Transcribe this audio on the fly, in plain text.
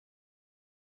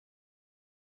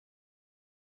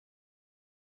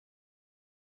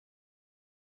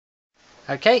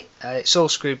Okay, it's all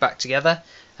screwed back together,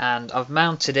 and I've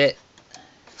mounted it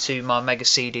to my Mega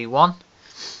CD1.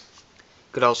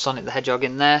 Good old Sonic the Hedgehog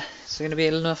in there. It's going to be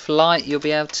enough light, you'll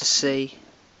be able to see.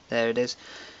 There it is.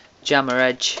 Jammer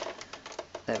edge.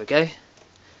 There we go.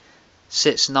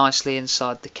 Sits nicely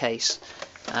inside the case,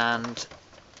 and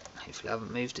hopefully I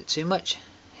haven't moved it too much.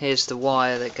 Here's the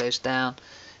wire that goes down,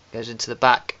 goes into the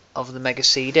back of the Mega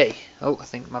CD. Oh, I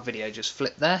think my video just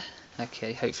flipped there.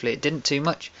 Okay, hopefully it didn't too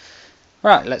much.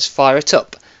 Right, let's fire it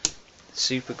up.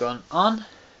 Supergun on.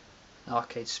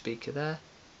 Arcade speaker there.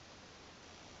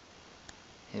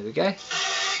 Here we go.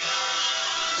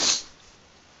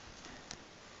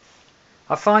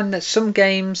 I find that some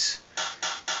games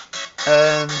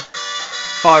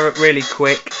fire up really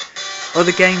quick.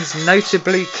 Other games,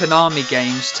 notably Konami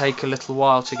games, take a little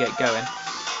while to get going.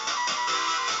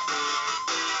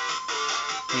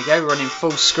 There you go, running full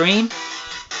screen,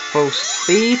 full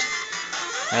speed,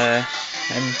 and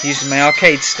using my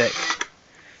arcade stick.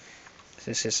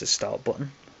 This is the start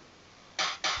button.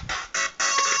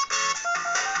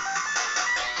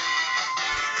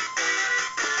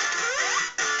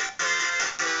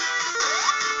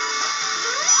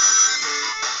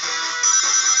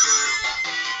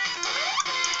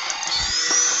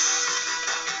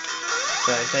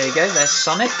 So there you go, there's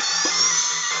Sonic.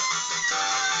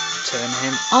 Turn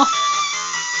him off.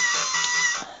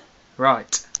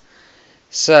 Right.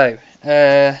 So,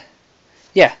 yeah.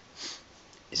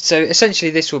 So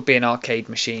essentially this would be an arcade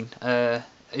machine.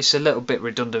 It's a little bit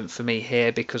redundant for me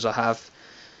here because I have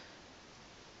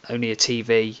only a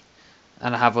TV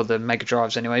and I have other Mega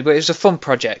Drives anyway, but it was a fun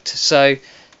project. So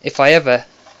if I ever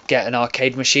get an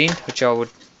arcade machine, which I would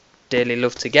dearly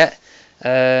love to get,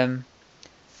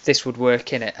 this would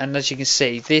work in it. And as you can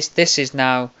see, this is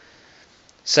now,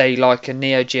 say, like a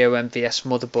Neo Geo MVS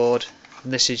motherboard,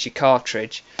 and this is your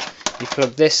cartridge. You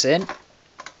plug this in,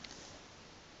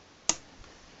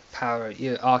 power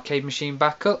your arcade machine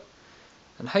back up,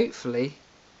 and hopefully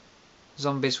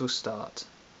zombies will start.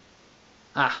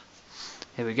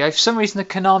 Here we go. For some reason the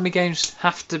Konami games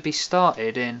have to be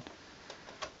started in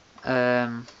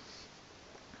PAL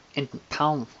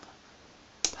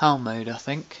mode, I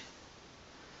think.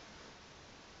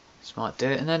 This might do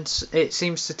it, and then it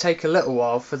seems to take a little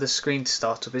while for the screen to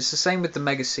start up. It's the same with the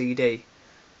Mega CD.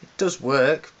 It does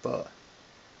work, but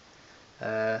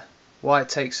why it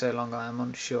takes so long I am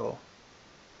unsure.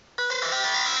 There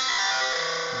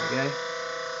we go.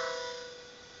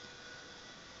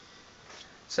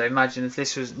 So imagine if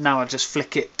this was, now I just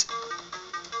flick it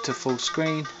to full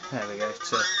screen. There we go,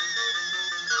 to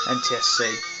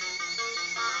NTSC.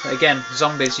 Again,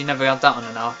 zombies, you never had that on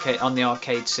an arcade, on the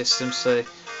arcade system, so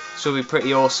this will be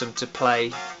pretty awesome to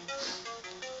play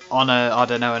on a, I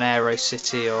don't know, an Aero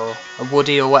City or a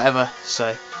Woody or whatever.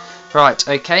 So, right,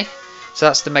 okay. So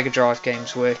that's the Mega Drive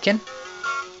games working.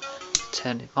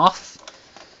 Turn him off.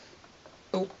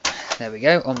 Oh, there we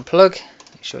go. Unplug.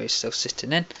 Make sure he's still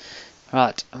sitting in.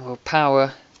 Right, and we'll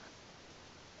power.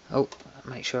 Oh,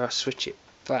 make sure I switch it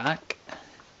back.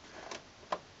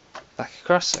 Back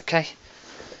across. Okay.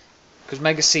 Because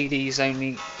Mega CDs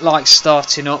only like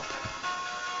starting up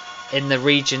in the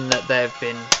region that they've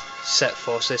been set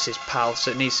for. So this is PAL,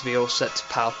 so it needs to be all set to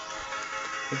PAL.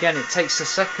 Again, it takes a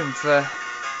second for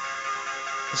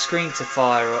the screen to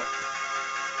fire up.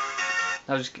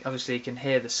 Obviously you can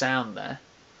hear the sound there.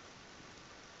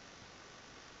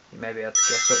 You may be able to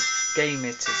guess what game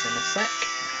it is in a sec.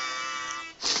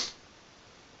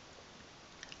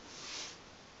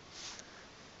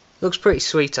 Looks pretty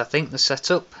sweet, I think, the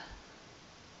setup.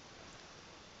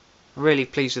 I'm really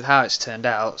pleased with how it's turned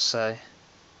out, so,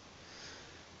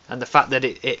 and the fact that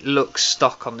it looks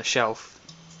stock on the shelf.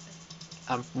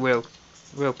 I'm real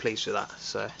pleased with that.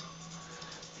 So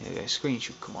here we go, screen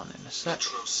should come on in a sec.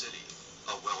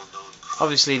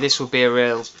 Obviously this will be a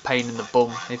real pain in the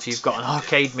bum if you've got an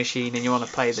arcade machine and you want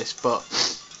to play this, but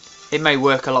it may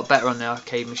work a lot better on the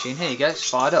arcade machine. Here you go, it's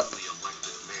fired up.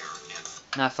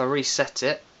 Now if I reset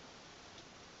it,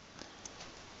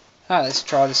 alright, let's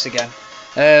try this again.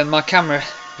 My camera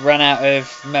ran out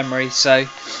of memory, so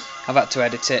I've had to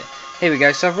edit it. Here we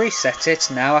go, so I've reset it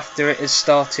now after it has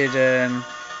started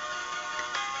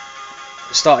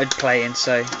playing.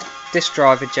 So disk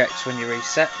drive ejects when you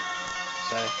reset.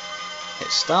 So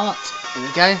hit start, here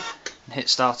we go, and hit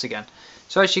start again.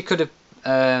 So as you could have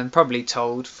probably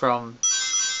told from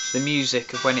the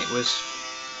music of when it was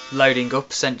loading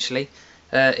up, essentially,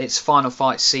 it's Final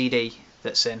Fight CD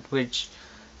that's in, which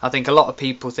I think a lot of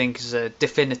people think is a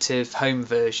definitive home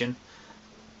version.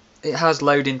 It has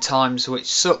loading times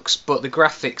which sucks, but the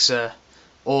graphics are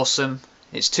awesome.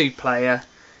 It's 2-player,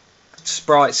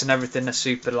 sprites and everything are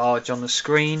super large on the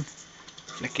screen.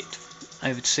 Flick it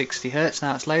over to 60 Hz.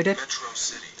 Now it's loaded.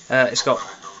 It's got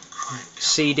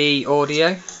CD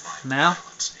audio now,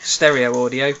 stereo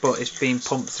audio, but it's being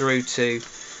pumped through to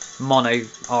mono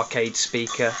arcade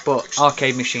speaker, but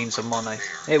arcade machines are mono.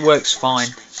 It works fine,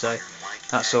 so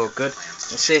that's all good.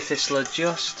 Let's see if this will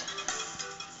adjust.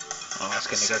 Oh, that's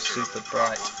going to go super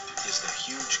bright.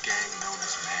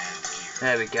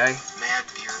 There we go.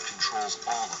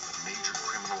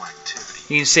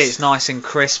 You can see it's nice and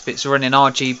crisp. It's running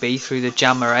RGB through the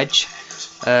Jamma Edge,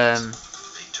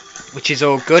 which is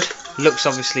all good. Looks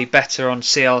obviously better on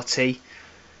CRT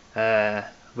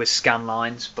with scan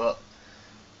lines, but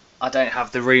I don't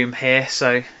have the room here,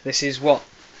 so this is what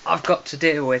I've got to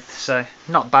deal with. So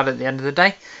not bad at the end of the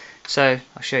day. So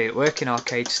I'll show you it working.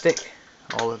 Arcade stick,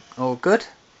 all good.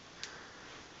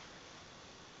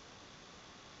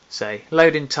 So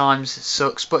loading times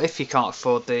sucks, but if you can't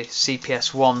afford the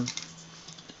CPS 1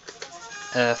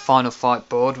 Final Fight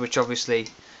board, which obviously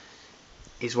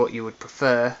is what you would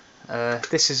prefer,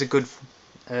 this is a good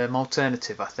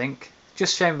alternative, I think.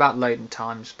 Just shame about loading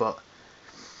times, but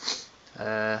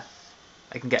I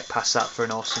can get past that for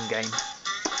an awesome game.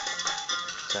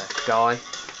 So Guy,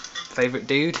 favourite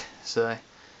dude. So here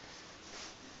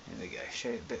we go, show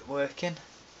you a bit working.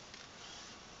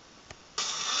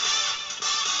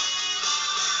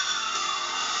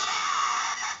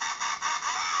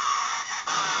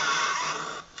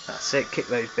 That's it, kick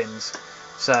those bins.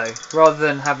 So rather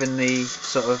than having the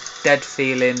sort of dead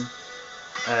feeling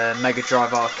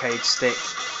Megadrive arcade stick,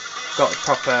 got a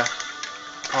proper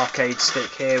arcade stick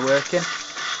here working.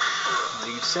 As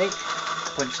you can see,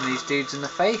 punching these dudes in the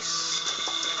face.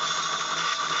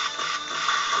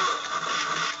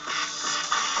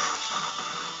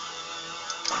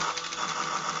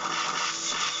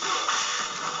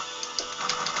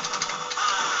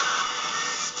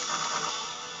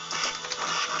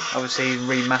 Obviously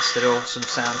remastered awesome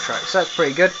soundtrack, so that's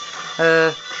pretty good.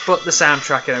 But the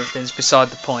soundtrack and everything's beside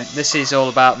the point. This is all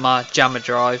about my Jamma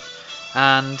drive,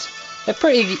 and they're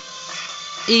pretty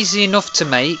easy enough to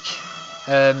make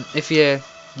if you're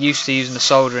used to using a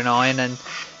soldering iron and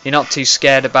you're not too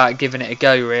scared about giving it a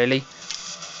go, really.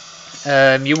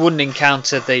 You wouldn't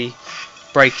encounter the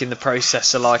breaking the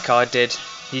processor like I did.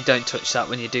 You don't touch that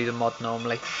when you do the mod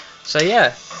normally. So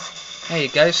yeah, there you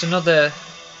go. It's another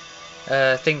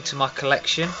thing to my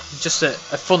collection. Just a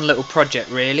fun little project,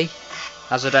 really,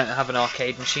 as I don't have an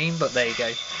arcade machine, but there you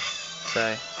go.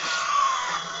 So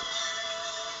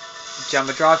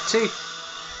Jamma Drive 2,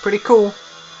 pretty cool.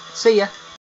 See ya.